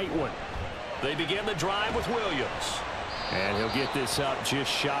in a tight one. They begin the drive with Williams. And he'll get this up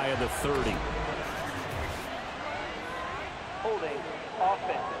just shy of the 30. Holding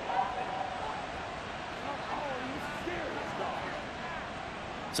offense.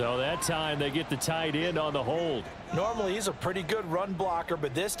 So that time they get the tight end on the hold. Normally he's a pretty good run blocker,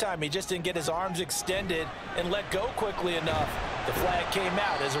 but this time he just didn't get his arms extended and let go quickly enough. The flag came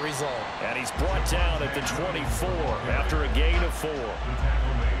out as a result. And he's brought down at the 24 after a gain of 4.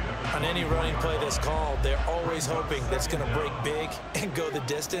 On any running play that's called, they're always hoping that's going to break big and go the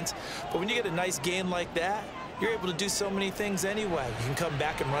distance. But when you get a nice gain like that, you're able to do so many things anyway. You can come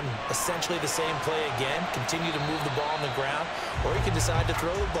back and run essentially the same play again, continue to move the ball on the ground, or you can decide to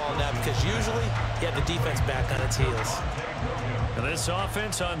throw the ball now because usually you have the defense back on its heels. And this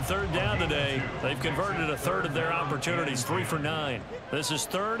offense on third down today, they've converted a third of their opportunities, 3 for 9. This is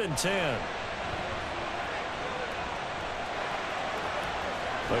 3rd and 10.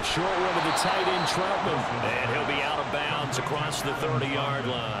 A short one to the tight end, Troutman. And he'll be out of bounds across the 30-yard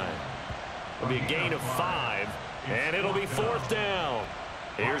line. It'll be a gain of 5, and it'll be 4th down.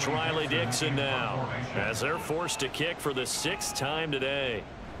 Here's Riley Dixon now as they're forced to kick for the 6th time today.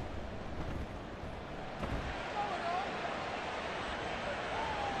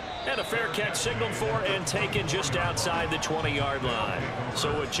 And a fair catch signaled for and taken just outside the 20-yard line.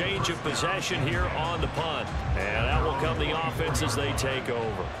 So a change of possession here on the punt. And out will come the offense as they take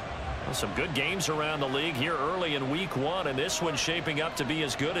over. Well, some good games around the league here early in week 1, and this one's shaping up to be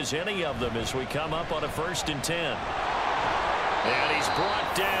as good as any of them as we come up on a 1st and 10. And he's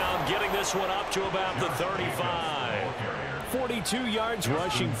brought down, getting this one up to about the 35. 42 yards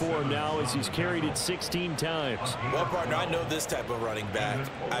rushing for him now as he's carried it 16 times. Well, partner, I know this type of running back.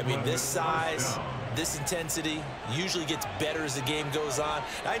 I mean, this size, this intensity usually gets better as the game goes on.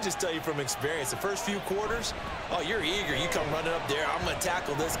 I just tell you from experience, the first few quarters, oh, you're eager. You come running up there, I'm going to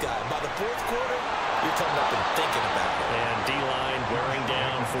tackle this guy. By the 4th quarter, you're coming up and thinking about it. And D-line wearing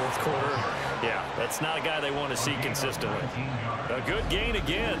down 4th quarter. Yeah, that's not a guy they want to see consistently. A good gain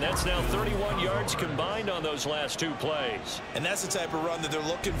again. That's now 31 yards combined on those last 2 plays. And that's the type of run that they're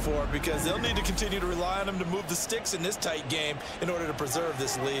looking for because they'll need to continue to rely on him to move the sticks in this tight game in order to preserve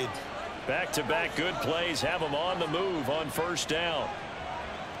this lead. Back-to-back good plays have them on the move on 1st down.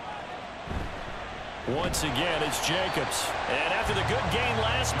 Once again, it's Jacobs. And after the good gain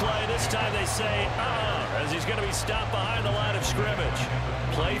last play, this time they say, as he's going to be stopped behind the line of scrimmage.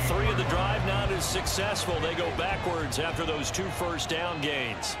 Play 3 of the drive not as successful. They go backwards after those 2 first down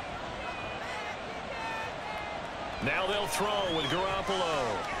gains. Now they'll throw with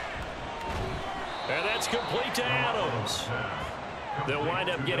Garoppolo. And that's complete to Adams. They'll wind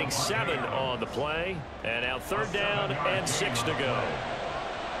up getting 7 on the play. And now 3rd down and 6 to go.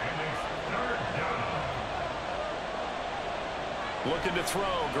 Looking to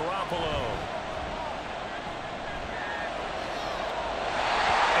throw, Garoppolo.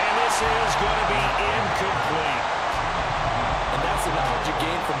 And this is going to be incomplete. And that's the knowledge you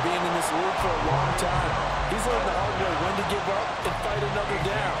gain from being in this league for a long time. He's learned the hard way when to give up and fight another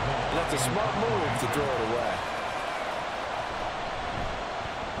down. And that's a smart move to throw it away.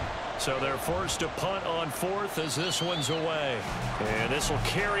 So they're forced to punt on 4th as this one's away. And this will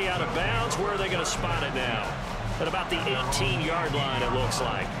carry out of bounds. Where are they going to spot it now? At about the 18-yard line, it looks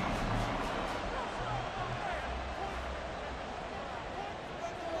like.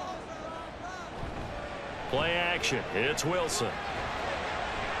 Play action. It's Wilson.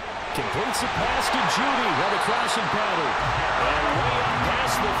 Completes the pass to Judy on the crossing pattern. And way up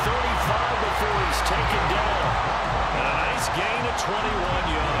past the 35 before he's taken down. And a nice gain of 21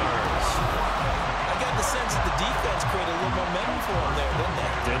 yards. I got the sense that the defense created a little momentum for them there, didn't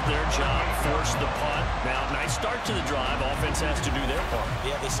they? Did their job, forced the punt. Now, nice start to the drive. Offense has to do their part.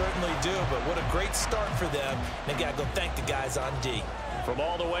 Yeah, they certainly do, but what a great start for them. They got to go thank the guys on D. From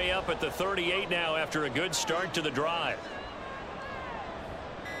all the way up at the 38 now after a good start to the drive.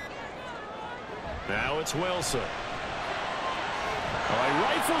 Now it's Wilson. He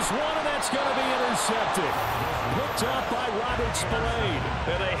rifles one, and that's going to be intercepted. Picked up by Robert Spillane.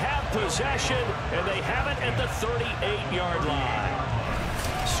 And they have possession, and they have it at the 38-yard line.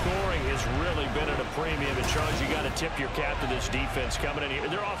 Scoring has really been at a premium. And, Charles, you got to tip your cap to this defense coming in here.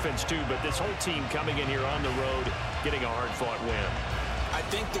 Their offense, too, but this whole team coming in here on the road, getting a hard-fought win. I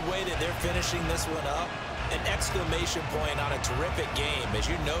think the way that they're finishing this one up, an exclamation point on a terrific game. As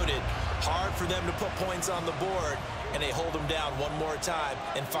you noted, hard for them to put points on the board, and they hold them down one more time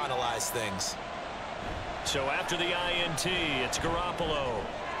and finalize things. So after the INT, it's Garoppolo.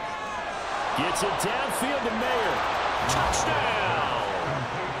 Gets it downfield to Mayer. Touchdown!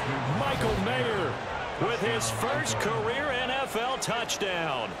 Michael Mayer with his first career NFL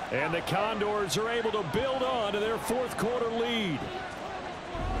touchdown. And the Condors are able to build on to their fourth quarter lead.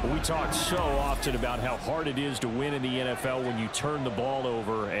 We talk so often about how hard it is to win in the NFL when you turn the ball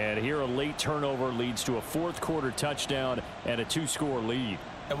over. And here a late turnover leads to a fourth quarter touchdown and a 2-score lead.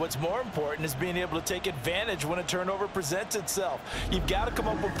 And what's more important is being able to take advantage when a turnover presents itself. You've got to come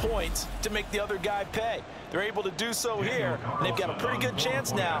up with points to make the other guy pay. They're able to do so here, and they've got a pretty good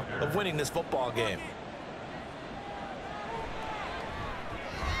chance now of winning this football game.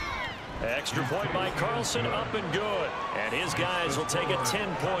 Extra point by Carlson, up and good. And his guys will take a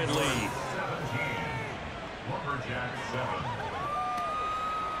 10-point lead. 17. Lumberjacks 7.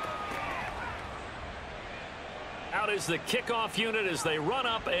 Out is the kickoff unit as they run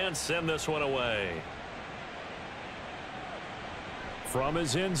up and send this one away. From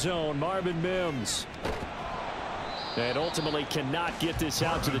his end zone, Marvin Mims. And ultimately cannot get this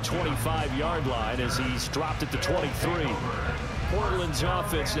out to the 25-yard line as he's dropped at the 23. Portland's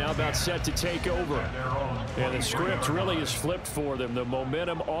offense now about set to take over. And the script really is flipped for them. The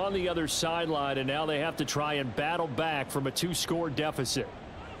momentum on the other sideline, and now they have to try and battle back from a 2-score deficit.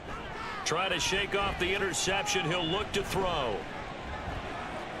 Trying to shake off the interception. He'll look to throw.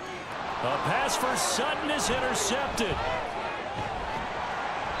 A pass for Sutton is intercepted.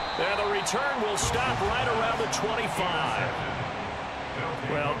 And the return will stop right around the 25.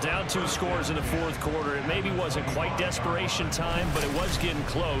 Well, down 2 scores in the fourth quarter. It maybe wasn't quite desperation time, but it was getting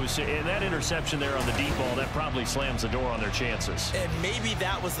close. And that interception there on the deep ball, that probably slams the door on their chances. And maybe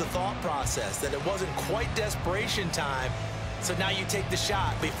that was the thought process, that it wasn't quite desperation time. So now you take the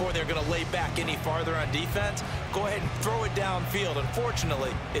shot before they're going to lay back any farther on defense. Go ahead and throw it downfield.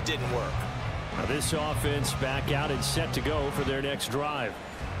 Unfortunately, it didn't work. Now this offense back out and set to go for their next drive.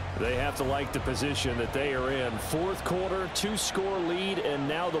 They have to like the position that they are in. Fourth quarter, 2-score lead, and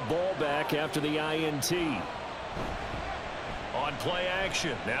now the ball back after the INT. On play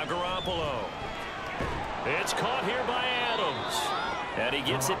action, now Garoppolo. It's caught here by Adams. And he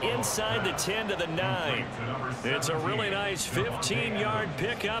gets it inside the 10 to the 9. It's a really nice 15-yard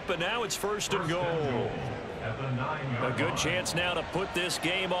pickup, and now it's 1st and goal. A good chance now to put this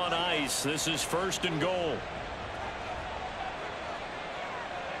game on ice. This is 1st and goal.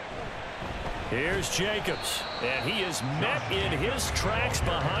 Here's Jacobs, and he is met in his tracks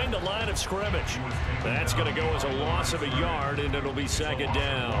behind the line of scrimmage. That's going to go as a loss of a yard, and it'll be 2nd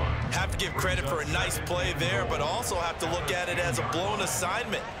down. Have to give credit for a nice play there, but also have to look at it as a blown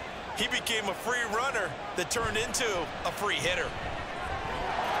assignment. He became a free runner that turned into a free hitter.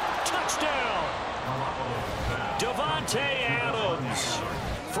 Touchdown! Davante Adams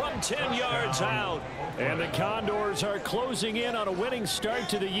from 10 yards out. And the Condors are closing in on a winning start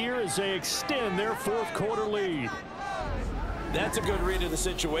to the year as they extend their fourth quarter lead. That's a good read of the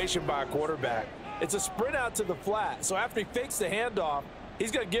situation by a quarterback. It's a sprint out to the flat, so after he fakes the handoff,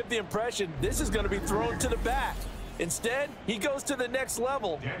 he's going to give the impression this is going to be thrown to the back. Instead, he goes to the next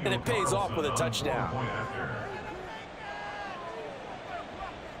level, and it pays off with a touchdown.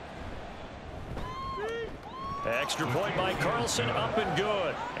 Extra point by Carlson, up and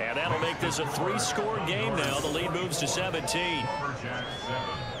good. And that'll make this a 3-score game now. The lead moves to 17.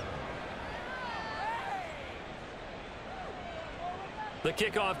 The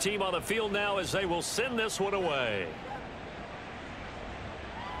kickoff team on the field now as they will send this one away.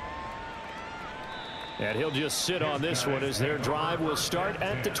 And he'll just sit on this one as their drive will start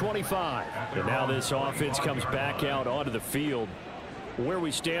at the 25. And now this offense comes back out onto the field. Where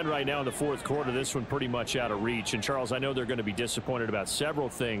we stand right now in the fourth quarter, this one pretty much out of reach. And, Charles, I know they're going to be disappointed about several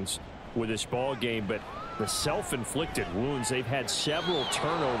things with this ball game, but the self-inflicted wounds, they've had several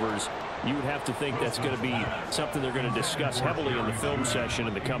turnovers. You would have to think that's going to be something they're going to discuss heavily in the film session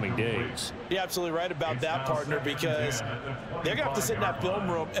in the coming days. You're absolutely right about that, partner, because they're going to have to sit in that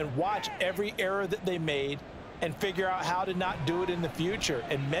film room and watch every error that they made and figure out how to not do it in the future.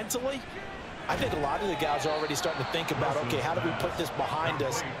 And mentally, I think a lot of the guys are already starting to think about, okay, how do we put this behind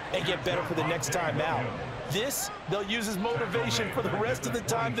us and get better for the next time out? This, they'll use as motivation for the rest of the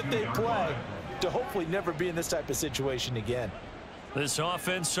time that they play to hopefully never be in this type of situation again. This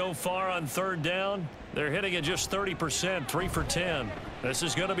offense so far on 3rd down, they're hitting at just 30%, 3 for 10. This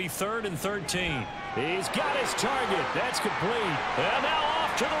is going to be 3rd and 13. He's got his target. That's complete. And now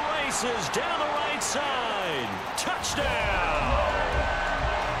off to the races down the right side. Touchdown!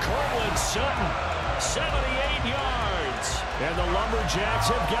 Cortland Sutton, 78 yards. And the Lumberjacks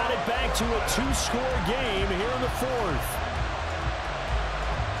have got it back to a 2-score game here in the fourth.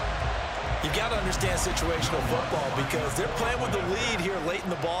 You've got to understand situational football because they're playing with the lead here late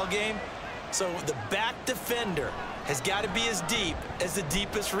in the ball game. So the back defender has got to be as deep as the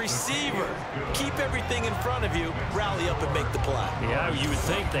deepest receiver. Keep everything in front of you, rally up and make the play. Yeah, you would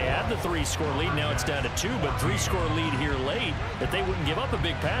think they had the 3-score lead. Now it's down to 2, but 3-score lead here late, that they wouldn't give up a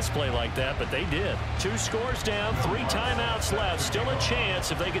big pass play like that, but they did. 2 scores down, 3 timeouts left. Still a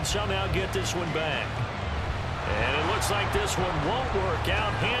chance if they can somehow get this one back. And it looks like this one won't work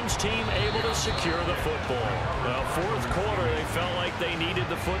out. Ham's team able to secure the football. Well, fourth quarter, they felt like they needed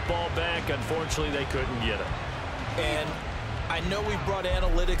the football back. Unfortunately, they couldn't get it. And I know we've brought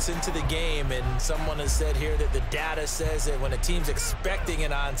analytics into the game, and someone has said here that the data says that when a team's expecting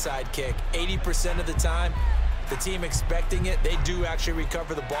an onside kick, 80% of the time, the team expecting it, they do actually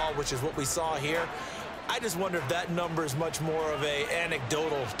recover the ball, which is what we saw here. I just wonder if that number is much more of a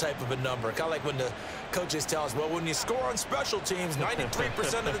anecdotal type of a number. Kind of like when the coaches tell us, well, when you score on special teams,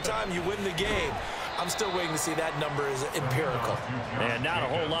 93% of the time you win the game. I'm still waiting to see that number is empirical. And not a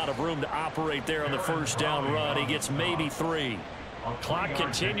whole lot of room to operate there on the first down run. He gets maybe 3. Clock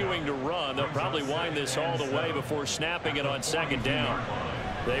continuing to run. They'll probably wind this all the way before snapping it on second down.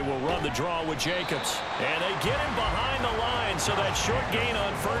 They will run the draw with Jacobs. And they get him behind the line, so that short gain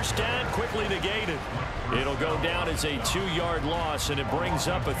on first down quickly negated. It'll go down as a 2-yard loss, and it brings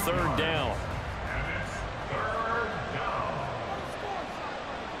up a 3rd down.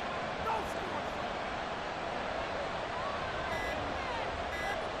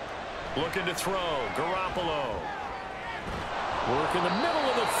 Looking to throw, Garoppolo. Work in the middle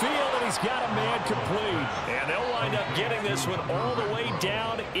of the field, and he's got a man complete. And they'll wind up getting this one all the way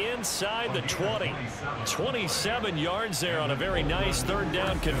down inside the 20. 27 yards there on a very nice 3rd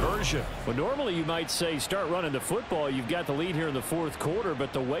down conversion. Well, normally you might say start running the football. You've got the lead here in the 4th quarter,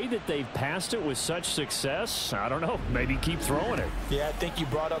 but the way that they've passed it with such success, I don't know, maybe keep throwing it. Yeah, I think you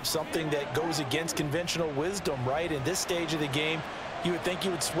brought up something that goes against conventional wisdom, right? In this stage of the game, you would think you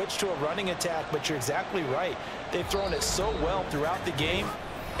would switch to a running attack, but you're exactly right. They've thrown it so well throughout the game,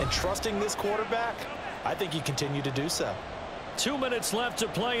 and trusting this quarterback, I think you continue to do so. 2 minutes left to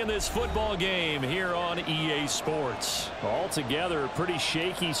play in this football game here on EA Sports. Altogether, a pretty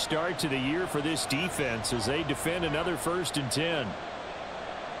shaky start to the year for this defense as they defend another 1st and 10.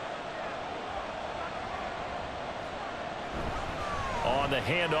 On the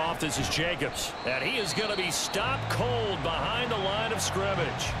handoff, this is Jacobs. And he is going to be stopped cold behind the line of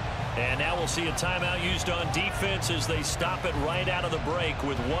scrimmage. And now we'll see a timeout used on defense as they stop it right out of the break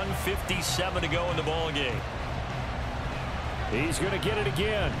with 1:57 to go in the ball game. He's going to get it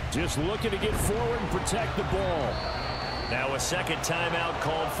again. Just looking to get forward and protect the ball. Now a second timeout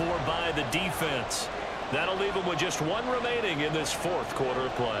called for by the defense. That'll leave him with just 1 remaining in this 4th quarter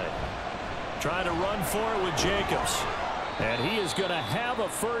of play. Trying to run for it with Jacobs. And he is going to have a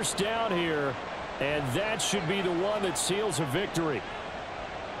 1st down here. And that should be the one that seals a victory.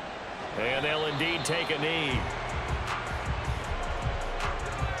 And they'll indeed take a knee.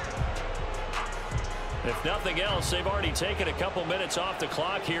 If nothing else, they've already taken a couple minutes off the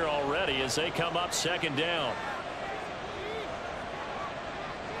clock here already as they come up 2nd down.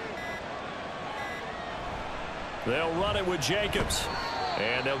 They'll run it with Jacobs.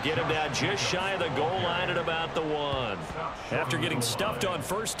 And they'll get him down just shy of the goal line at about the 1. After getting stuffed on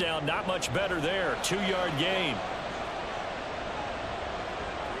 1st down, not much better there. 2-yard gain.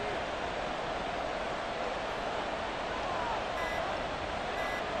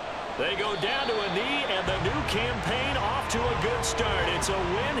 They go down to a knee, and the new campaign off to a good start. It's a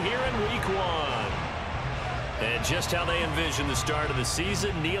win here in week 1. And just how they envision the start of the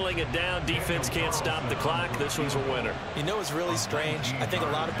season, kneeling it down, defense can't stop the clock. This one's a winner. You know what's really strange? I think a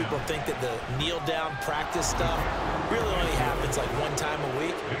lot of people think that the kneel-down practice stuff really only happens like 1 time a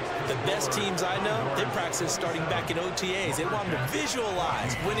week. The best teams I know, they practice starting back in OTAs. They want them to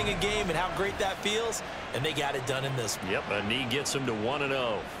visualize winning a game and how great that feels, and they got it done in this one. Yep, a knee gets them to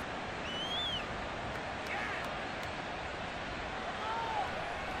 1-0.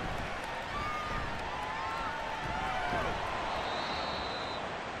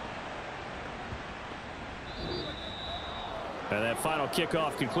 And that final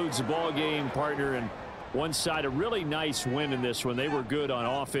kickoff concludes the ball game, partner. And one side, a really nice win in this one. They were good on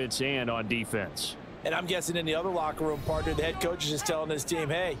offense and on defense. And I'm guessing in the other locker room, partner, the head coach is just telling his team,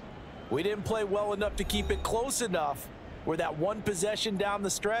 hey, we didn't play well enough to keep it close enough where that 1 possession down the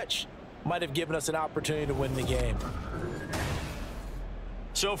stretch might have given us an opportunity to win the game.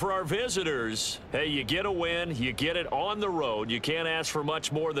 So for our visitors, hey, you get a win, you get it on the road. You can't ask for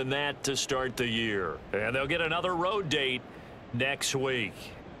much more than that to start the year. And they'll get another road date next week.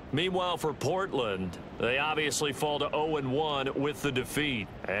 Meanwhile, for Portland, they obviously fall to 0-1 with the defeat.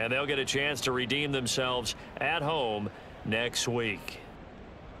 And they'll get a chance to redeem themselves at home next week.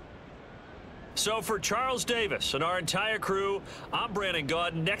 So for Charles Davis and our entire crew, I'm Brandon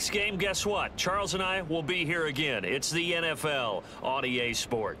Gaudin. Next game, guess what? Charles and I will be here again. It's the NFL on EA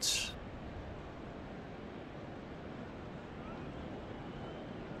Sports.